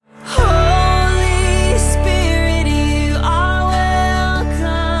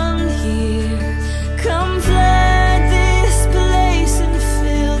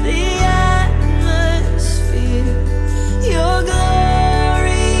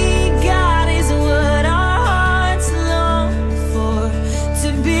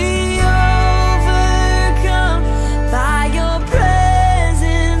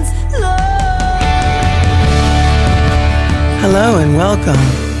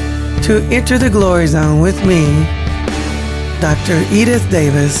Welcome to Enter the Glory Zone with me, Dr. Edith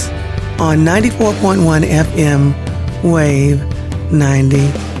Davis, on 94.1 FM, Wave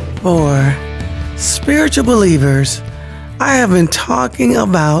 94. Spiritual believers, I have been talking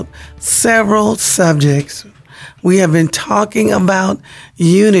about several subjects. We have been talking about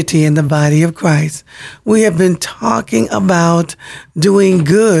unity in the body of Christ. We have been talking about doing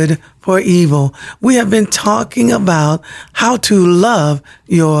good for evil. We have been talking about how to love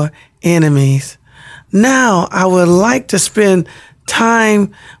your enemies. Now, I would like to spend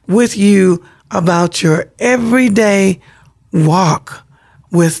time with you about your everyday walk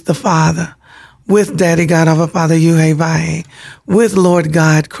with the Father, with Daddy God, our Father, Yahweh, with Lord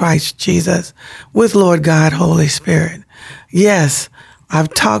God, Christ Jesus, with Lord God, Holy Spirit. Yes,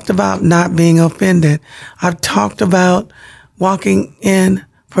 I've talked about not being offended. I've talked about walking in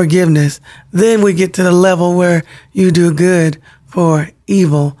forgiveness. Then we get to the level where you do good for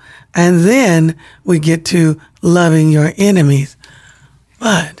evil. And then we get to loving your enemies.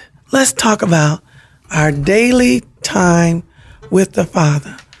 But let's talk about our daily time with the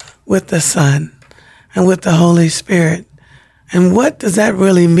Father, with the Son, and with the Holy Spirit. And what does that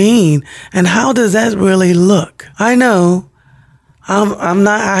really mean? And how does that really look? I know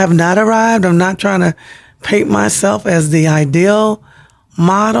I have not arrived. I'm not trying to paint myself as the ideal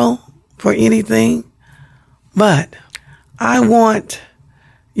model for anything, but I want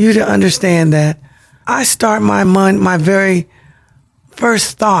you to understand that I start my very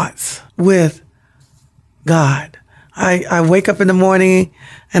first thoughts with God. I wake up in the morning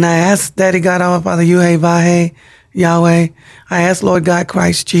and I ask Daddy God, our Father, Yahweh, I ask Lord God,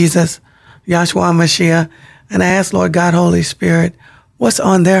 Christ Jesus, Yahshua Mashiach, and I ask Lord God, Holy Spirit, what's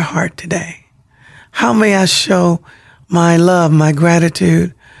on their heart today? How may I show my love, my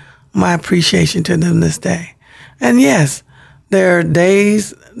gratitude, my appreciation to them this day? And yes, there are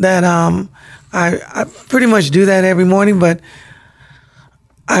days that I pretty much do that every morning, but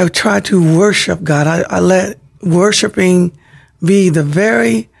I try to worship God. I let worshiping be the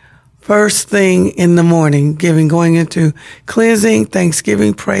very first thing in the morning, going into cleansing,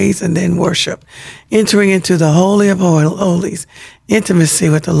 thanksgiving, praise, and then worship, entering into the Holy of Holies, intimacy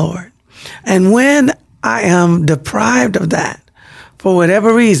with the Lord. And when I am deprived of that, for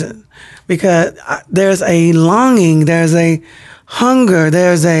whatever reason, because there's a longing, there's a hunger,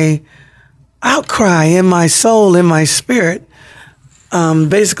 there's a outcry in my soul, in my spirit,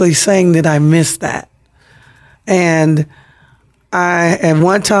 basically saying that I missed that. And at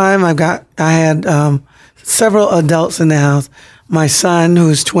one time, I had several adults in the house. My son,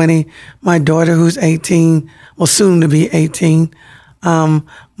 who's 20, my daughter, who's 18, well, soon to be 18,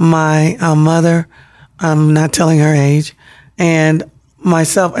 my mother, I'm not telling her age, and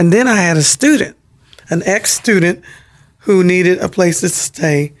myself. And then I had a student, an ex-student who needed a place to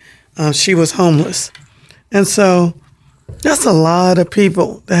stay. She was homeless. And so that's a lot of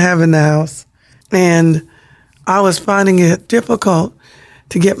people to have in the house. And I was finding it difficult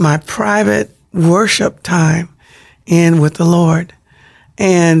to get my private worship time in with the Lord.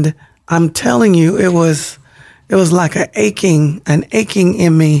 And I'm telling you, it was like an aching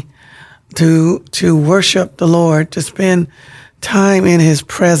in me to worship the Lord, to spend time in his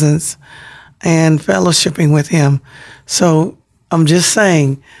presence and fellowshipping with him. So I'm just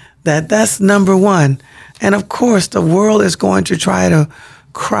saying that that's number one. And of course, the world is going to try to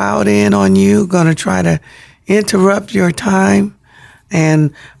crowd in on you, going to try to interrupt your time.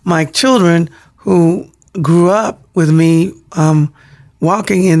 And my children who grew up with me,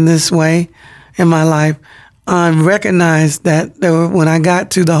 walking in this way in my life, recognized that when I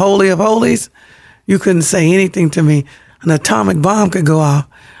got to the Holy of Holies, you couldn't say anything to me. An atomic bomb could go off.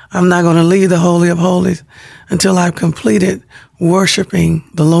 I'm not going to leave the Holy of Holies until I've completed worshiping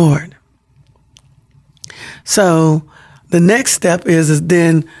the Lord. So the next step is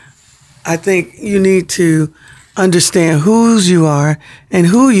then I think you need to understand whose you are and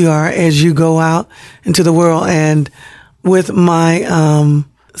who you are as you go out into the world. And with my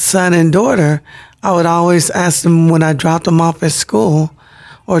son and daughter, I would always ask them when I dropped them off at school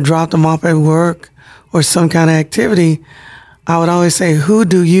or dropped them off at work or some kind of activity, I would always say, who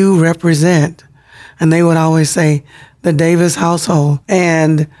do you represent? And they would always say, the Davis household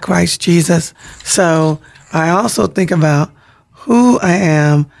and Christ Jesus. So I also think about who I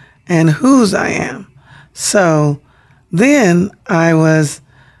am and whose I am. So then I was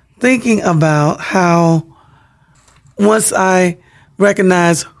thinking about how once I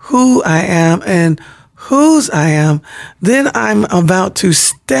recognize who I am and whose I am, then I'm about to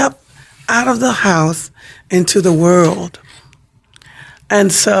step out of the house into the world.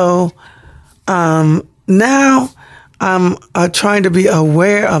 And so now I'm trying to be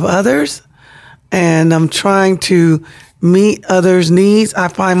aware of others, and I'm trying to meet others' needs. I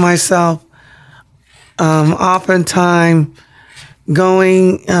find myself oftentimes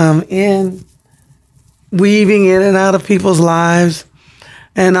going weaving in and out of people's lives,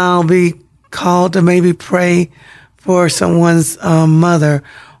 and I'll be called to maybe pray for someone's mother,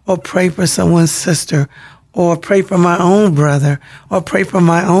 or pray for someone's sister, or pray for my own brother, or pray for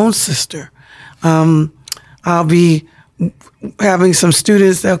my own sister. I'll be having some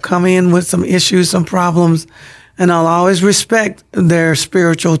students that'll come in with some issues, some problems, and I'll always respect their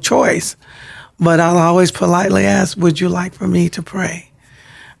spiritual choice. But I'll always politely ask, would you like for me to pray?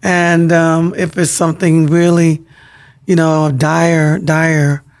 And if it's something really,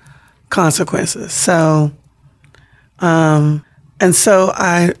 dire consequences. So, and so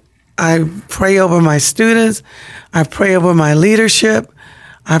I pray over my students. I pray over my leadership.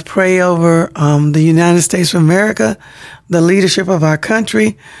 I pray over the United States of America, the leadership of our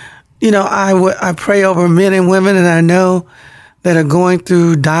country. I pray over men and women that I know that are going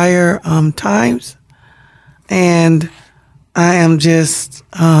through dire times. And I am just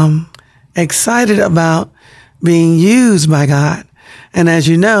excited about being used by God. And as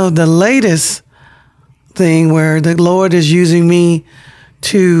you know, the latest thing where the Lord is using me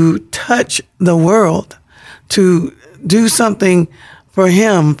to touch the world, to do something for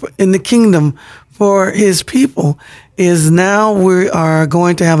Him in the kingdom, for His people, is now we are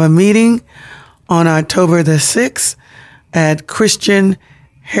going to have a meeting on October the 6th at Christian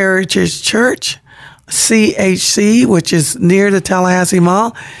Heritage Church, CHC, which is near the Tallahassee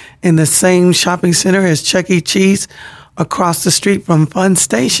Mall, in the same shopping center as Chuck E. Cheese, across the street from Fun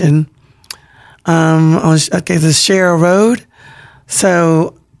Station, on the Share Road.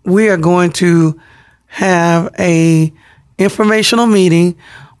 So we are going to have a informational meeting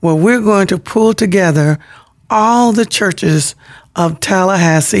where we're going to pull together all the churches of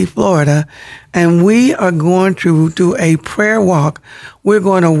Tallahassee, Florida, and we are going to do a prayer walk. We're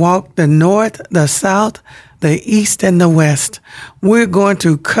going to walk the north, the south, the east, and the west. We're going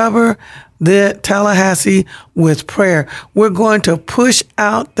to cover the Tallahassee with prayer. We're going to push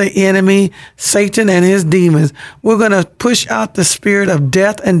out the enemy, Satan and his demons. We're going to push out the spirit of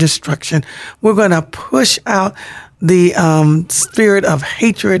death and destruction. We're going to push out the spirit of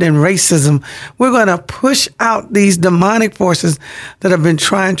hatred and racism. We're going to push out these demonic forces that have been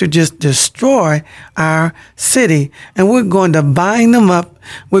trying to just destroy our city. And we're going to bind them up.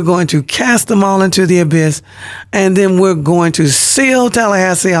 We're going to cast them all into the abyss. And then we're going to seal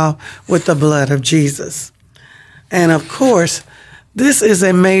Tallahassee off with the blood of Jesus. And of course, this is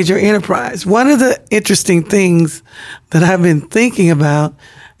a major enterprise. One of the interesting things that I've been thinking about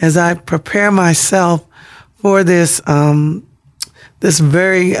as I prepare myself for this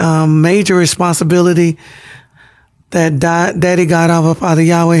very major responsibility that Daddy God, our Father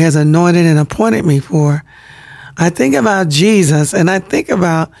Yahweh, has anointed and appointed me for, I think about Jesus, and I think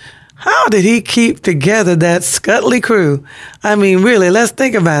about how did He keep together that Scutley crew? I mean, really, let's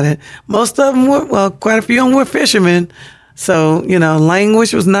think about it. Most of them were, quite a few of them were fishermen, so,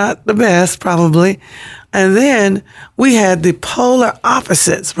 language was not the best, probably. And then we had the polar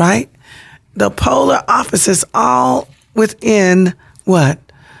opposites, right? The polar opposites all within what?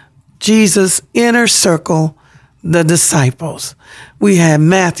 Jesus' inner circle, the disciples. We had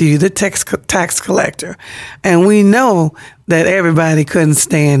Matthew, the tax collector. And we know that everybody couldn't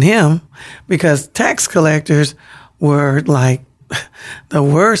stand him because tax collectors were like the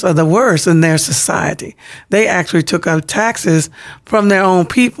worst of the worst in their society. They actually took up taxes from their own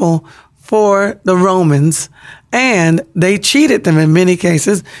people for the Romans, and they cheated them in many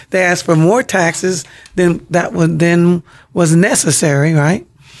cases. They asked for more taxes than was necessary, right?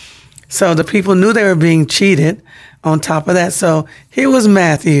 So the people knew they were being cheated on top of that. So here was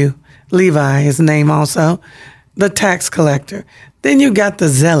Matthew, Levi, his name also, the tax collector. Then you got the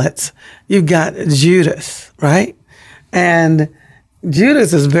zealots. You got Judas, right? And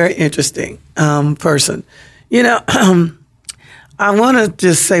Judas is a very interesting person. I want to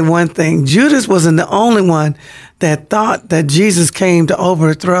just say one thing. Judas wasn't the only one that thought that Jesus came to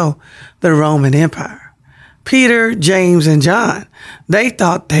overthrow the Roman Empire. Peter, James, and John, they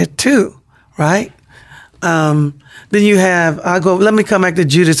thought that too, right? Then you have, let me come back to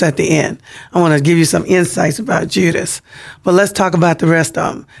Judas at the end. I want to give you some insights about Judas. But let's talk about the rest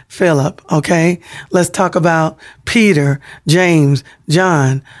of them. Philip, okay? Let's talk about Peter, James,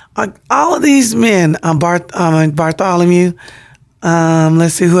 John. All of these men, Bartholomew,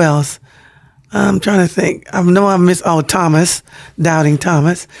 let's see who else. I'm trying to think. I know I missed, Thomas, doubting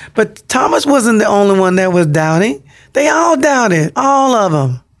Thomas. But Thomas wasn't the only one that was doubting. They all doubted, all of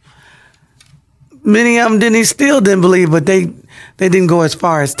them. Many of them still didn't believe, but they didn't go as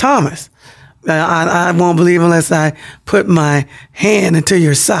far as Thomas. I won't believe unless I put my hand into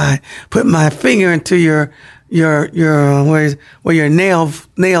your side, put my finger into your where your nails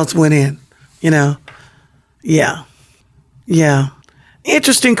went in, Yeah.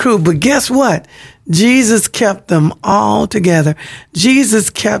 Interesting crew, but guess what? Jesus kept them all together. Jesus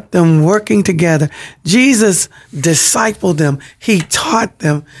kept them working together. Jesus discipled them. He taught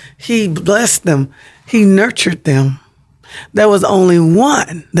them. He blessed them. He nurtured them. There was only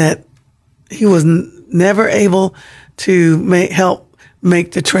one that he was never able to help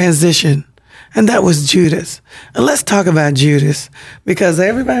make the transition, and that was Judas. And let's talk about Judas, because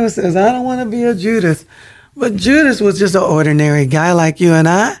everybody says, I don't want to be a Judas. But Judas was just an ordinary guy like you and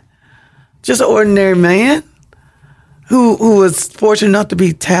I, just an ordinary man who was fortunate enough to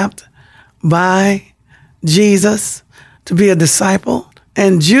be tapped by Jesus to be a disciple.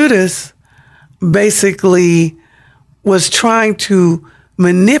 And Judas basically was trying to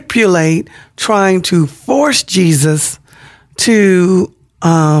manipulate, trying to force Jesus to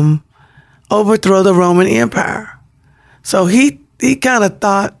overthrow the Roman Empire. So he kind of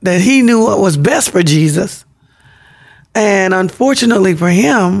thought that he knew what was best for Jesus. And unfortunately for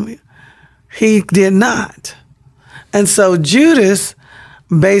him, he did not. And so Judas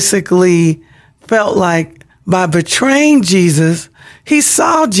basically felt like by betraying Jesus, he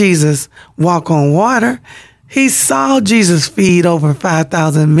saw Jesus walk on water. He saw Jesus feed over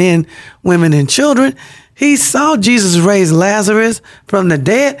 5,000 men, women, and children. He saw Jesus raise Lazarus from the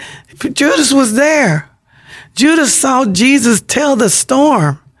dead. Judas was there. Judas saw Jesus tell the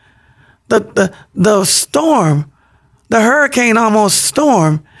storm, the storm, the hurricane almost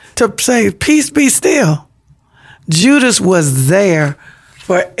storm, to say, peace be still. Judas was there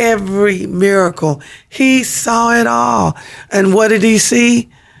for every miracle. He saw it all. And what did he see?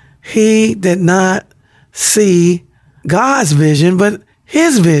 He did not see God's vision, but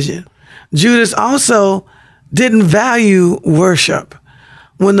his vision. Judas also didn't value worship.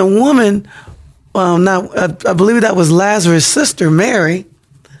 When the woman, I believe that was Lazarus' sister, Mary,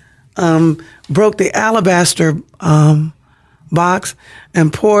 broke the alabaster box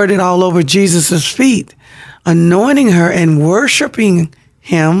and poured it all over Jesus' feet, anointing her and worshiping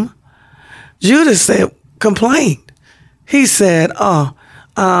him, Judas complained. He said,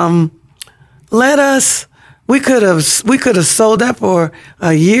 we could have sold that for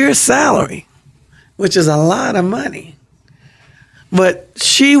a year's salary, which is a lot of money. But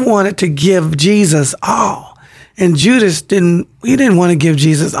she wanted to give Jesus all. And Judas didn't want to give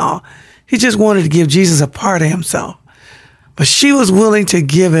Jesus all. He just wanted to give Jesus a part of himself. But she was willing to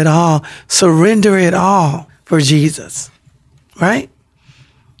give it all, surrender it all for Jesus. Right?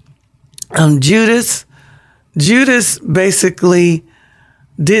 Judas basically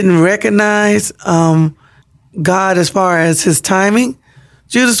didn't recognize God as far as his timing.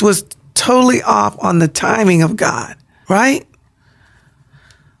 Judas was totally off on the timing of God, right?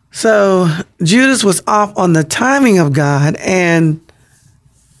 So Judas was off on the timing of God, and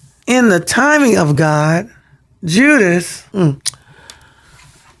in the timing of God, Judas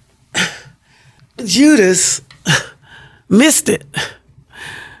missed it.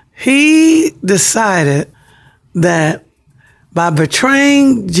 He decided that by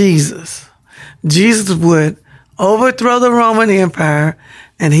betraying Jesus, Jesus would overthrow the Roman Empire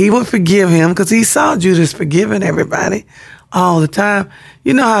and he would forgive him, because he saw Judas forgiving everybody all the time.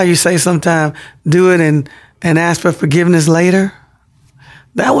 You know how you say sometimes, do it and ask for forgiveness later?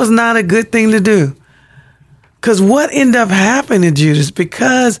 That was not a good thing to do. Because what ended up happening to Judas,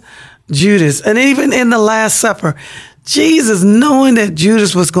 because Judas, and even in the Last Supper, Jesus, knowing that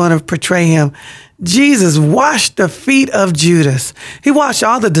Judas was going to betray him, Jesus washed the feet of Judas. He washed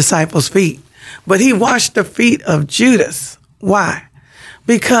all the disciples' feet, but he washed the feet of Judas. Why?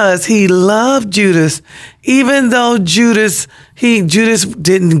 Because he loved Judas, even though Judas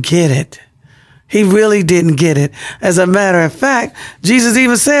didn't get it. He really didn't get it. As a matter of fact, Jesus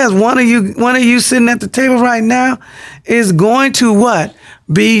even says, one of you sitting at the table right now is going to what?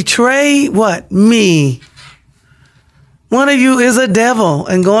 Betray what? Me. One of you is a devil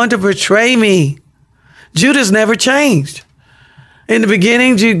and going to betray me. Judas never changed. In the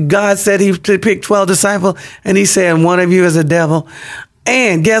beginning, God said he picked 12 disciples, and he said, one of you is a devil.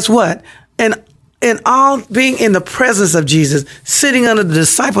 And guess what? And all being in the presence of Jesus, sitting under the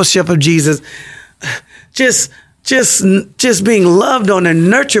discipleship of Jesus, just being loved on and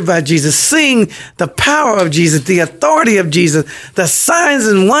nurtured by Jesus, seeing the power of Jesus, the authority of Jesus, the signs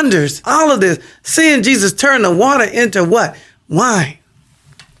and wonders, all of this, seeing Jesus turn the water into what? Wine.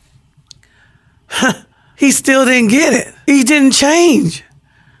 He still didn't get it. He didn't change.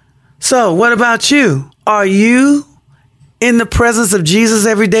 So what about you? Are you in the presence of Jesus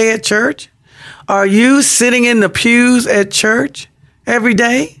every day at church? Are you sitting in the pews at church every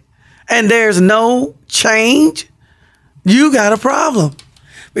day and there's no change? You got a problem,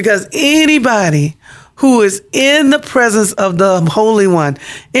 because anybody who is in the presence of the Holy One,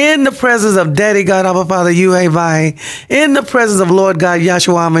 in the presence of Daddy God, Abba Father, Yahweh, in the presence of Lord God,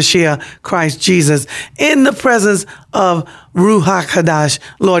 Yahshua Mashiach, Christ Jesus, in the presence of Ruach HaKodesh,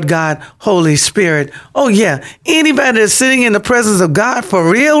 Lord God, Holy Spirit. Oh yeah, anybody that's sitting in the presence of God for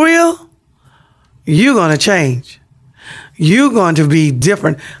real, you're going to change. You're going to be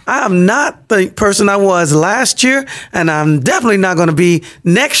different. I'm not the person I was last year, and I'm definitely not going to be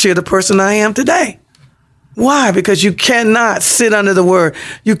next year the person I am today. Why? Because you cannot sit under the word.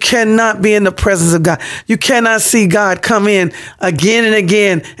 You cannot be in the presence of God. You cannot see God come in again and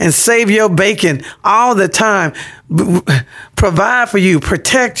again and save your bacon all the time, provide for you,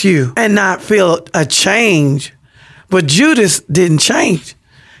 protect you, and not feel a change. But Judas didn't change.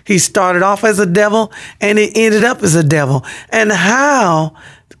 He started off as a devil and he ended up as a devil. And how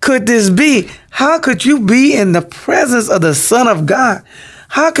could this be? How could you be in the presence of the Son of God?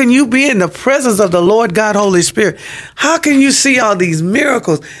 How can you be in the presence of the Lord God, Holy Spirit? How can you see all these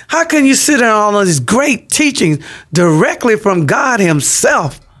miracles? How can you sit in all of these great teachings directly from God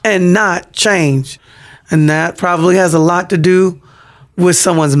himself and not change? And that probably has a lot to do with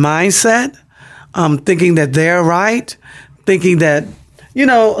someone's mindset, thinking that they're right, thinking that, you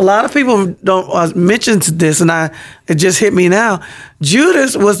know, a lot of people don't mention this, and it just hit me now.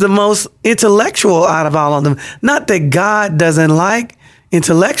 Judas was the most intellectual out of all of them. Not that God doesn't like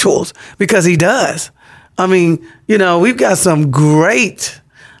intellectuals, because he does. I mean, you know, we've got some great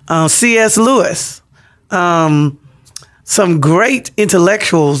C.S. Lewis, some great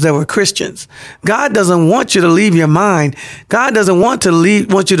intellectuals that were Christians. God doesn't want you to leave your mind. God doesn't want you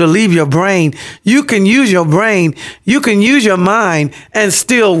to leave your brain. You can use your brain. You can use your mind and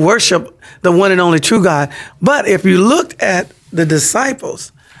still worship the one and only true God. But if you look at the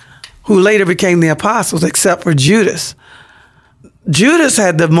disciples who later became the apostles, except for Judas, Judas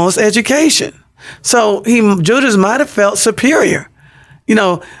had the most education. So Judas might have felt superior. You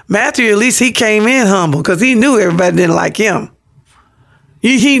know, Matthew, at least he came in humble because he knew everybody didn't like him.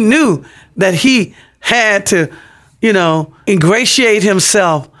 He knew that he had to, you know, ingratiate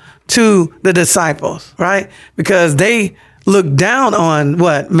himself to the disciples, right? Because they looked down on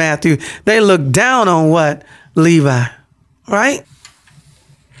what, Matthew? They looked down on what? Levi, right?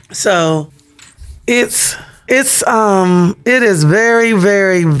 So it is very,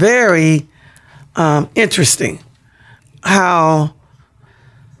 very, very interesting how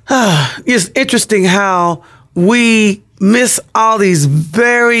it's interesting how we miss all these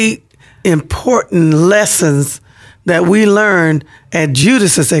very important lessons that we learned at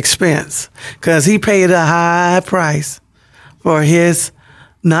Judas's expense, because he paid a high price for his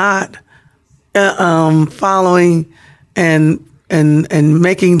not following and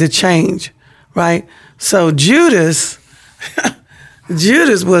making the change, right? So Judas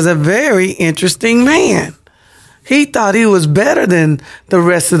was a very interesting man. He thought he was better than the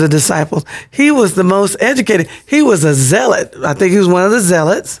rest of the disciples. He was the most educated. He was a zealot. I think he was one of the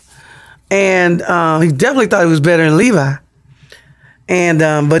zealots. And he definitely thought he was better than Levi.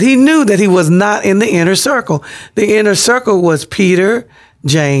 And but he knew that he was not in the inner circle. The inner circle was Peter,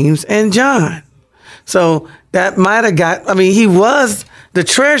 James, and John. So that might have he was the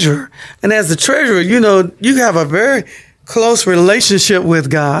treasurer. And as the treasurer, you know, you have a very close relationship with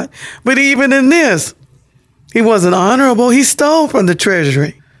God. But even in this, he wasn't honorable. He stole from the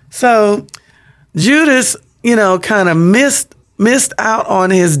treasury. So Judas, you know, kind of missed out on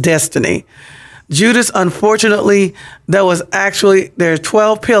his destiny. Judas, unfortunately, there are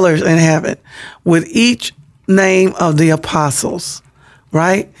 12 pillars in heaven with each name of the apostles,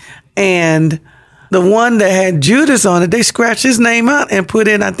 right? And the one that had Judas on it, they scratched his name out and put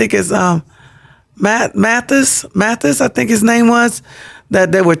in, I think it's Matthias, I think his name was,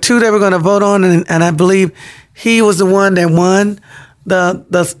 that there were two that were going to vote on, and I believe he was the one that won the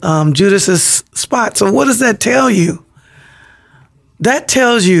Judas's spot. So what does that tell you? That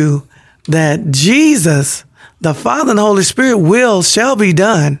tells you that Jesus, the Father and the Holy Spirit shall be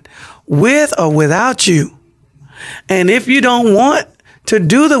done with or without you. And if you don't want to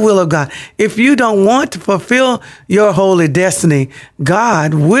do the will of God, if you don't want to fulfill your holy destiny,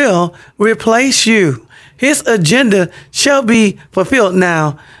 God will replace you. His agenda shall be fulfilled.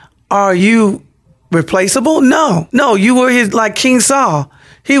 Now, are you replaceable? No, you were like King Saul.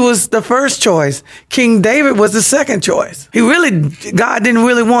 He was the first choice. King David was the second choice. God didn't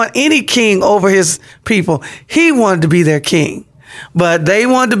really want any king over his people. He wanted to be their king. But they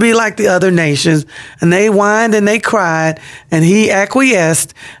wanted to be like the other nations, and they whined and they cried, and he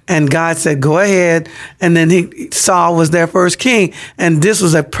acquiesced, and God said, go ahead. And then Saul was their first king. And this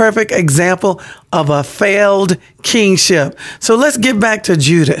was a perfect example of a failed kingship. So let's get back to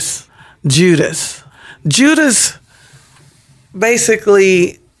Judas. Judas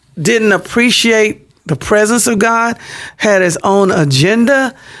basically didn't appreciate the presence of God, had his own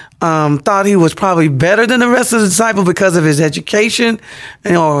agenda, thought he was probably better than the rest of the disciples because of his education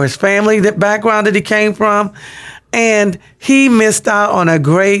or his family, that background that he came from. And he missed out on a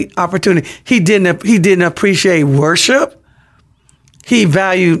great opportunity. He didn't appreciate worship. He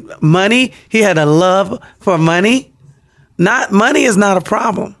valued money. He had a love for money. Money is not a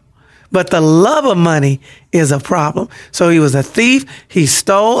problem, but the love of money is a problem. So he was a thief. He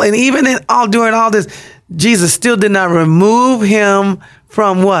stole. And even during all this, Jesus still did not remove him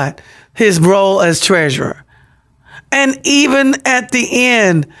from what? His role as treasurer. And even at the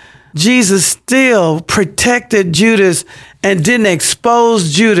end, Jesus still protected Judas and didn't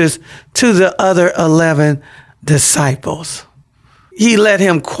expose Judas to the other 11 disciples. He let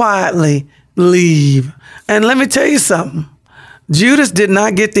him quietly leave. And let me tell you something. Judas did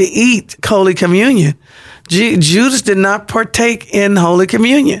not get to eat Holy Communion. Judas did not partake in Holy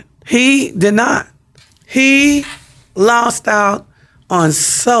Communion. He did not. He lost out on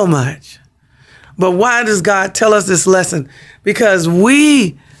so much. But why does God tell us this lesson? Because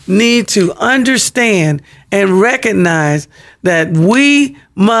we need to understand and recognize that we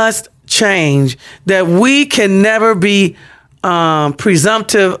must change, that we can never be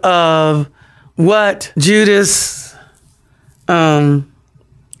presumptive of what Judas,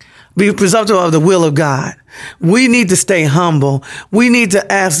 be presumptive of the will of God. We need to stay humble. We need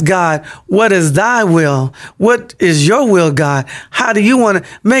to ask God, what is thy will? What is your will, God? How do you want to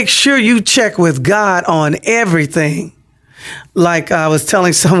make sure you check with God on everything? Like I was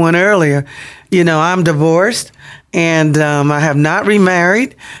telling someone earlier, I'm divorced and I have not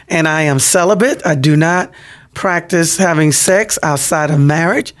remarried and I am celibate. I do not practice having sex outside of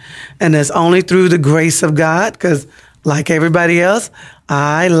marriage. And it's only through the grace of God, because like everybody else,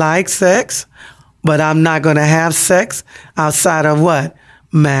 I like sex, but I'm not going to have sex outside of what?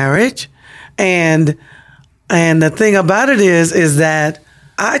 Marriage. And the thing about it is that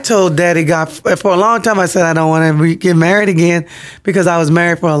I told Daddy God for a long time, I said, I don't want to get married again, because I was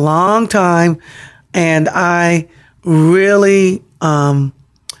married for a long time and I really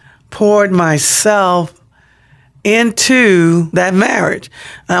poured myself into that marriage.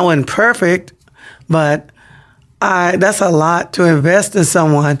 I wasn't perfect, but that's a lot to invest in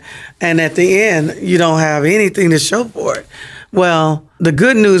someone. And at the end, you don't have anything to show for it. Well, the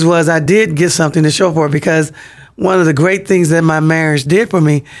good news was I did get something to show for it, because one of the great things that my marriage did for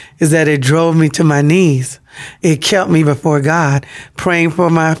me is that it drove me to my knees. It kept me before God, praying for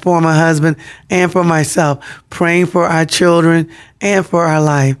my former husband and for myself, praying for our children and for our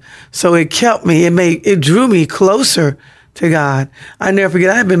life. So it kept me, it drew me closer to God. I never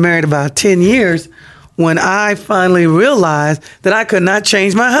forget, I had been married about 10 years when I finally realized that I could not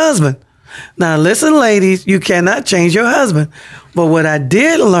change my husband. Now listen, ladies, you cannot change your husband. But what I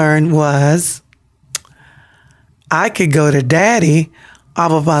did learn was I could go to Daddy,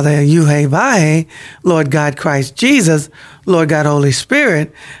 Abba Father, Yuhe Vahe, Lord God Christ Jesus, Lord God Holy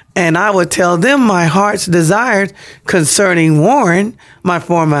Spirit, and I would tell them my heart's desires concerning Warren, my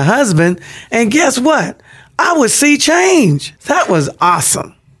former husband, and guess what? I would see change. That was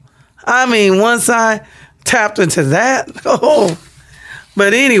awesome. I mean, once I tapped into that,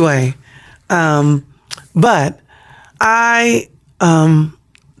 but anyway, but I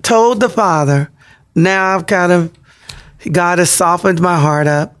told the Father, now God has softened my heart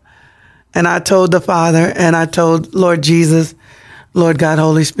up. And I told the Father, and I told Lord Jesus, Lord God,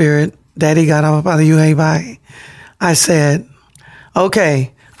 Holy Spirit, Daddy God, our Father, Yuhe Vahe. I said,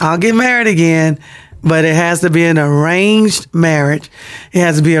 okay, I'll get married again, but it has to be an arranged marriage. It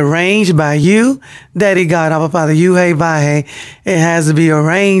has to be arranged by you, Daddy God, our Father, Yuhe Vahe. It has to be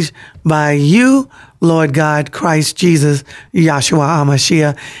arranged by you, Lord God, Christ Jesus, Yahshua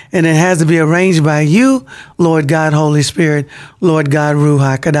HaMashiach. And it has to be arranged by you, Lord God, Holy Spirit, Lord God,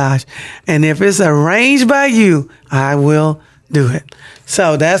 Ruach HaKodesh. And if it's arranged by you, I will do it.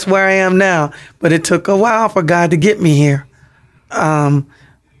 So that's where I am now. But it took a while for God to get me here.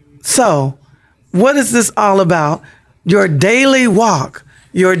 So what is this all about? Your daily walk.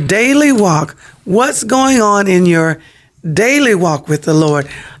 Your daily walk. What's going on in your daily walk with the Lord?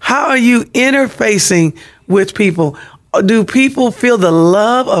 How are you interfacing with people? Do people feel the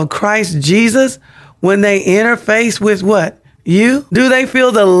love of Christ Jesus when they interface with what? You? Do they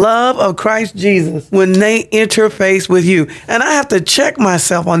feel the love of Christ Jesus when they interface with you? And I have to check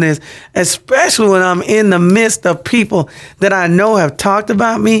myself on this, especially when I'm in the midst of people that I know have talked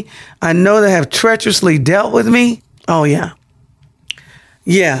about me. I know that have treacherously dealt with me. Oh, yeah.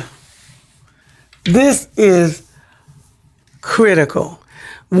 Yeah. This is critical.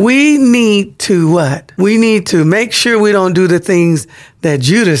 We need to what? We need to make sure we don't do the things that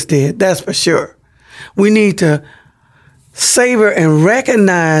Judas did. That's for sure. We need to savor and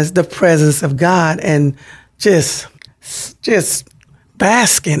recognize the presence of God and just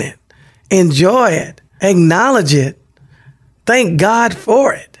bask in it, enjoy it, acknowledge it, thank God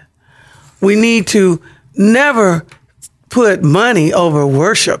for it. We need to never put money over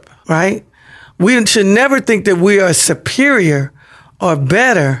worship, right? We should never think that we are superior or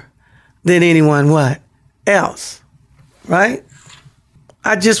better than anyone what? Else, right?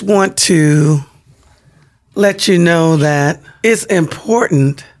 I just want to let you know that it's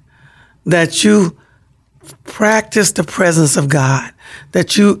important that you practice the presence of God,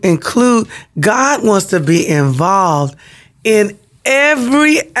 that you include, God wants to be involved in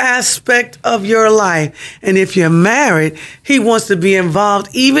every aspect of your life. And if you're married, he wants to be involved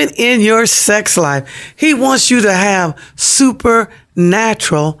even in your sex life. He wants you to have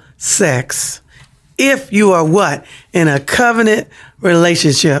supernatural sex. If you are what? In a covenant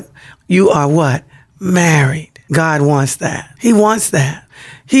relationship, you are what? Married. God wants that. He wants that.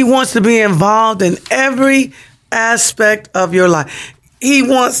 He wants to be involved in every aspect of your life. He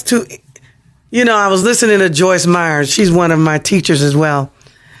wants to, I was listening to Joyce Myers. She's one of my teachers as well.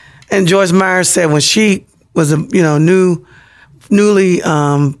 And Joyce Myers said when she was, newly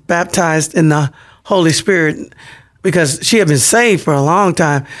baptized in the Holy Spirit, because she had been saved for a long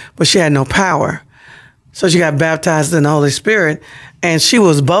time, but she had no power. So she got baptized in the Holy Spirit, and she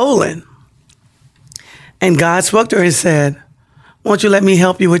was bowling. And God spoke to her and said, won't you let me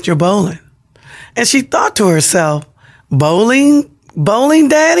help you with your bowling? And she thought to herself, bowling,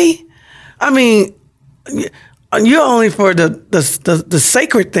 daddy? I mean, you're only for the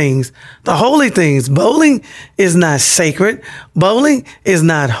sacred things, the holy things. Bowling is not sacred. Bowling is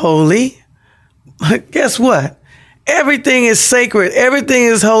not holy. But guess what? Everything is sacred. Everything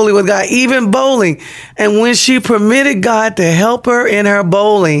is holy with God, even bowling. And when she permitted God to help her in her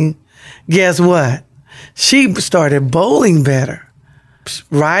bowling, guess what? She started bowling better.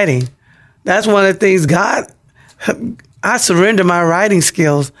 Writing. That's one of the things I surrender my writing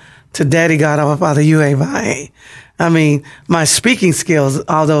skills to Daddy God, our Father, Yahweh Vahe. I mean, my speaking skills,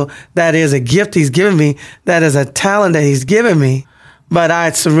 although that is a gift he's given me, that is a talent that he's given me, but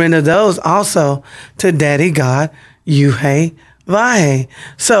I surrender those also to Daddy God, Yahweh Vahe.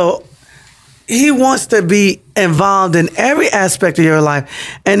 So he wants to be involved in every aspect of your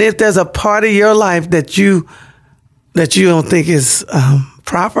life. And if there's a part of your life that you don't think is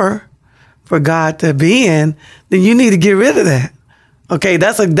proper for God to be in, then you need to get rid of that. Okay,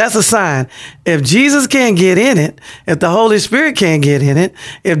 that's a sign. If Jesus can't get in it, if the Holy Spirit can't get in it,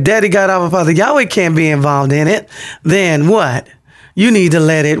 if Daddy God, our Father Yahweh can't be involved in it, then what? You need to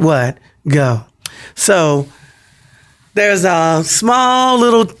let it what? Go. So there's a small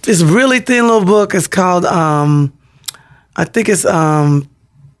little, it's really thin little book. It's called, I think it's a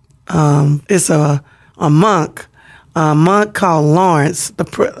monk called Lawrence,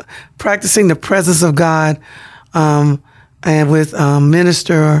 Practicing the Presence of God, and with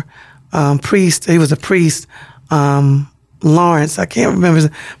minister, priest, he was a priest, Lawrence, I can't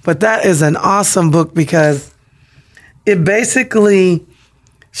remember, but that is an awesome book because it basically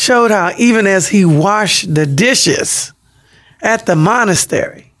showed how even as he washed the dishes at the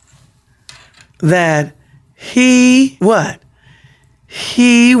monastery, that he, what?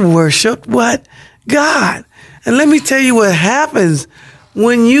 He worshiped what? God. And let me tell you what happens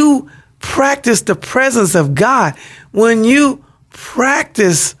when you practice the presence of God, when you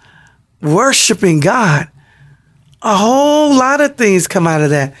practice worshiping God. A whole lot of things come out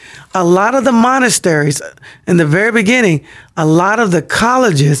of that. A lot of the monasteries in the very beginning, a lot of the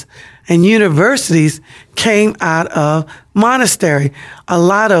colleges and universities came out of monastery. A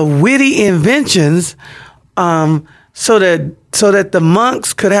lot of witty inventions, so that the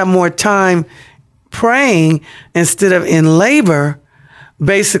monks could have more time praying instead of in labor,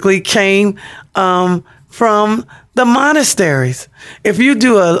 basically came from the monasteries. If you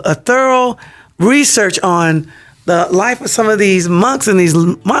do a thorough research on the life of some of these monks in these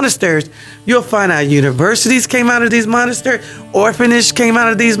monasteries, you'll find out universities came out of these monasteries, orphanage came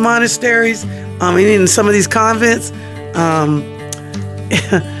out of these monasteries, in some of these convents.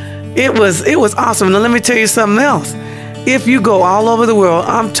 It was awesome. Now let me tell you something else. If you go all over the world,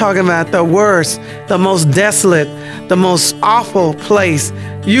 I'm talking about the worst, the most desolate, the most awful place.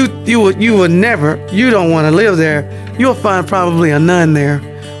 You don't want to live there. You'll find probably a nun there,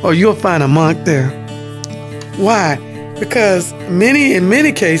 or you'll find a monk there. Why? Because in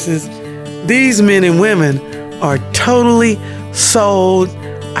many cases, these men and women are totally sold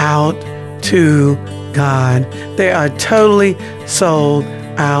out to God. They are totally sold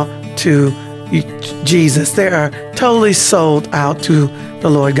out to Jesus. They are totally sold out to the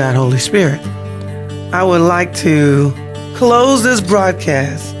Lord God, Holy Spirit. I would like to close this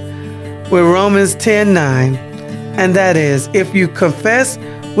broadcast with Romans 10:9, and that is, if you confess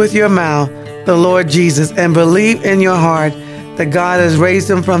with your mouth the Lord Jesus and believe in your heart that God has raised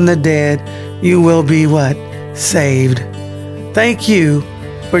him from the dead, you will be what? Saved. Thank you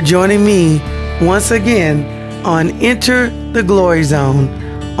for joining me once again on Enter the Glory Zone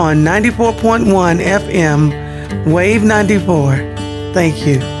on 94.1 FM, Wave 94. Thank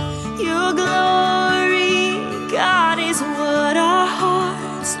you. Your glory, God, is what our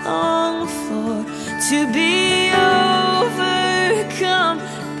hearts long for, to be overcome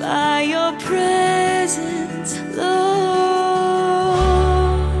by your presence, Lord.